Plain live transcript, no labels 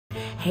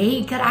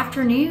Hey, good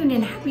afternoon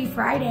and happy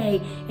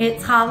Friday.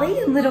 It's Holly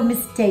and little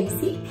Miss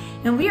Daisy,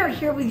 and we are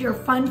here with your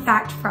Fun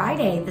Fact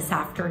Friday this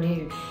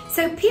afternoon.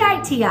 So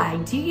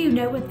PITI, do you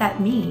know what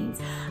that means?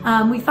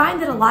 We find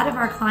that a lot of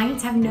our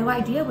clients have no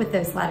idea what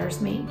those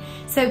letters mean.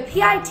 So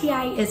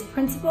PITI is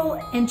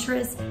principal,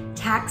 interest,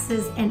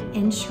 taxes, and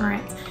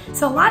insurance.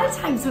 So a lot of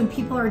times when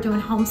people are doing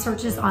home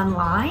searches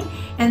online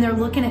and they're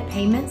looking at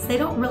payments, they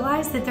don't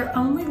realize that they're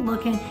only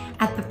looking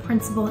at the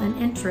principal and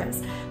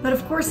interest. But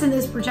of course, in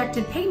those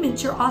projected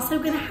payments, you're also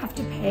going to have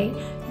to pay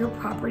your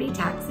property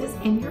taxes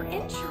and your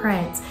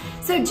insurance.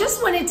 So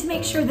just wanted to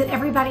make sure that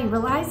everybody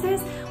realizes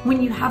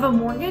when you have a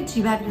mortgage,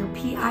 you have your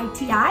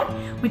PITI,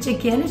 which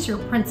again is your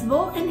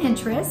principal and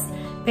interest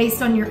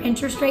based on your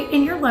interest rate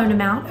and your loan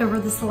amount over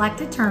the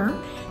selected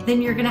term.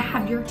 Then you're going to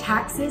have your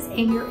taxes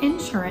and your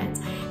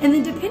insurance. And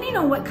then depending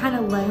on what kind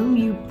of loan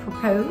you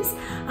propose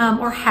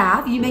or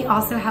have, you may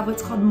also have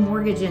what's called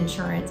mortgage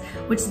insurance,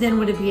 which then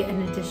would be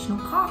an additional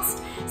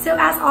cost. So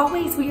as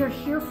always, we are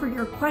here for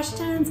your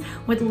questions.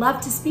 Would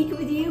love to speak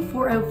with you,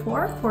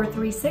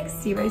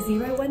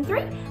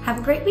 404-436-0013. Have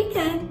a great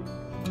weekend.